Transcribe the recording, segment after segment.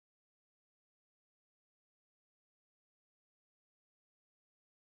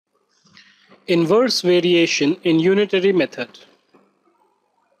Inverse variation in unitary method.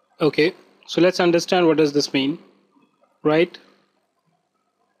 Okay, so let's understand what does this mean, right?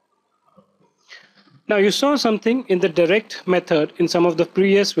 Now you saw something in the direct method in some of the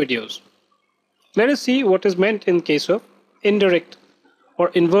previous videos. Let us see what is meant in case of indirect or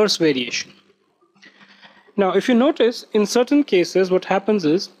inverse variation. Now if you notice, in certain cases what happens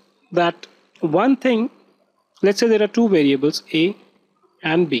is that one thing, let's say there are two variables A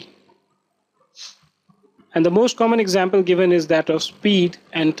and B, and the most common example given is that of speed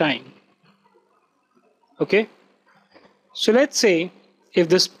and time. Okay, so let's say if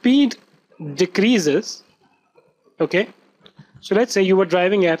the speed decreases, okay, so let's say you were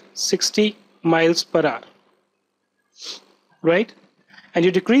driving at 60 miles per hour, right, and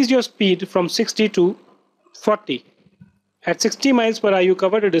you decreased your speed from 60 to 40. At 60 miles per hour you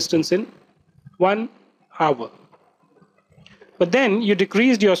covered a distance in 1 hour, but then you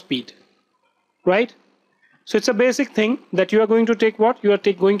decreased your speed, right? So it's a basic thing that you are going to take what? You are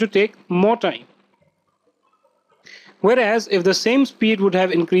going to take more time. Whereas if the same speed would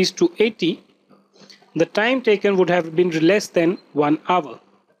have increased to 80, the time taken would have been less than 1 hour,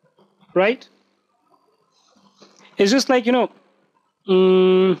 right? It's just like,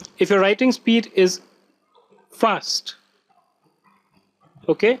 if your writing speed is fast,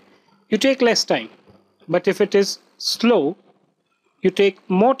 okay, you take less time. But if it is slow, you take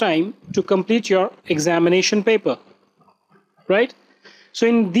more time to complete your examination paper, right? So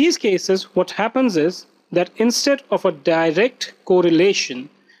in these cases, what happens is that instead of a direct correlation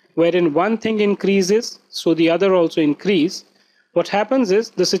wherein one thing increases, so the other also increase, what happens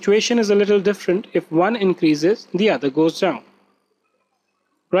is the situation is a little different. If one increases, the other goes down,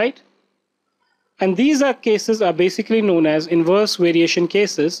 right? And these cases are basically known as inverse variation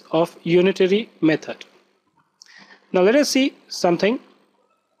cases of unitary method. Now let us see something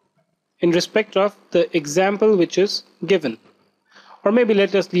in respect of the example which is given. Or maybe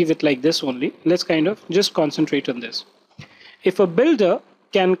let us leave it like this only. Let's kind of just concentrate on this. If a builder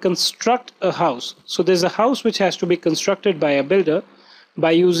can construct a house, so there's a house which has to be constructed by a builder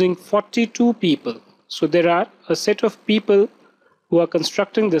by using 42 people. So there are a set of people who are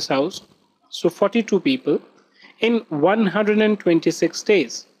constructing this house, so 42 people in 126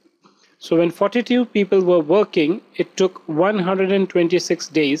 days. So when 42 people were working, it took 126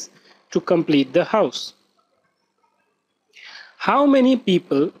 days to complete the house. How many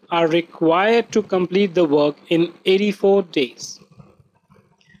people are required to complete the work in 84 days?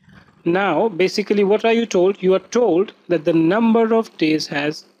 Now, basically, what are you told? You are told that the number of days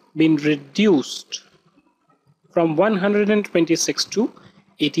has been reduced from 126 to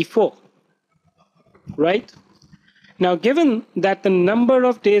 84, right? Now, given that the number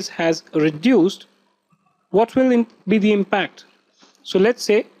of days has reduced, what will be the impact? So let's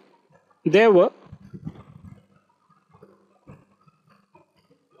say there were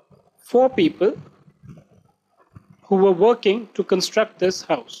 4 people who were working to construct this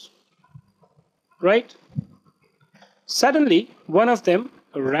house, right? Suddenly, one of them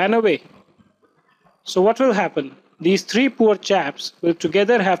ran away. So what will happen? These 3 poor chaps will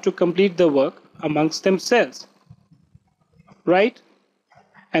together have to complete the work amongst themselves, right?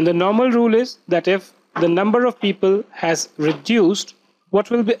 And the normal rule is that if the number of people has reduced, what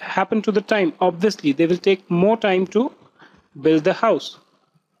will happen to the time? Obviously, they will take more time to build the house.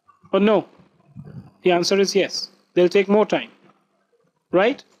 Or no? The answer is yes. They'll take more time,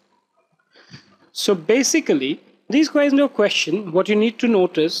 right? So basically, these kinds of question, what you need to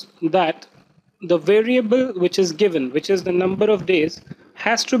notice that the variable which is given, which is the number of days,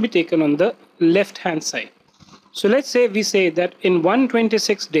 has to be taken on the left hand side. So let's say we say that in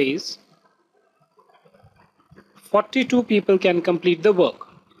 126 days, 42 people can complete the work,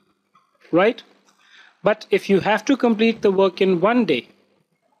 right? But if you have to complete the work in 1 day,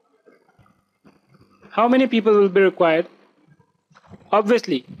 how many people will be required?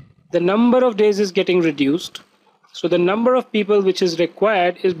 Obviously, the number of days is getting reduced, so the number of people which is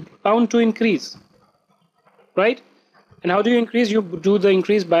required is bound to increase, right? And how do you increase? You do the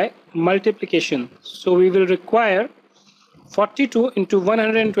increase by multiplication. So we will require 42 into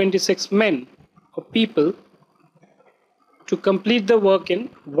 126 men or people to complete the work in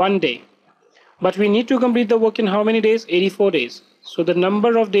 1 day. But we need to complete the work in how many days? 84 days. So the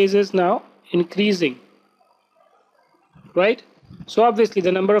number of days is now increasing, right? So obviously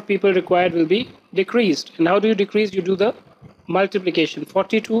the number of people required will be decreased. And how do you decrease? You do the multiplication.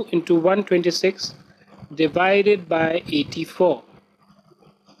 42 into 126 divided by 84,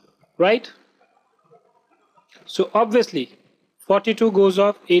 right? So obviously 42 goes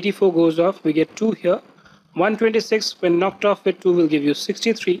off, 84 goes off, we get 2 here. 126 when knocked off with 2 will give you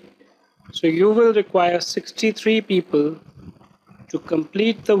 63. So you will require 63 people to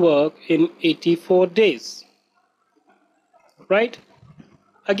complete the work in 84 days, right?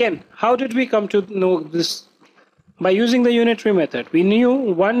 Again, how did we come to know this? By using the unitary method. We knew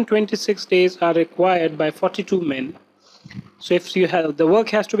 126 days are required by 42 men. So if you have the work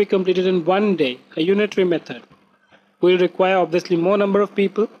has to be completed in 1 day, a unitary method will require obviously more number of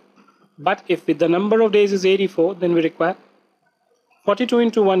people. But if the number of days is 84, then we require 42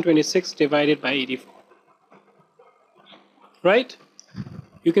 into 126 divided by 84. Right?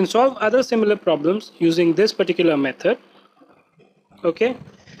 You can solve other similar problems using this particular method. Okay?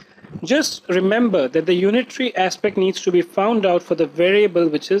 Just remember that the unitary aspect needs to be found out for the variable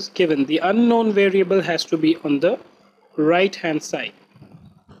which is given. The unknown variable has to be on the right hand side.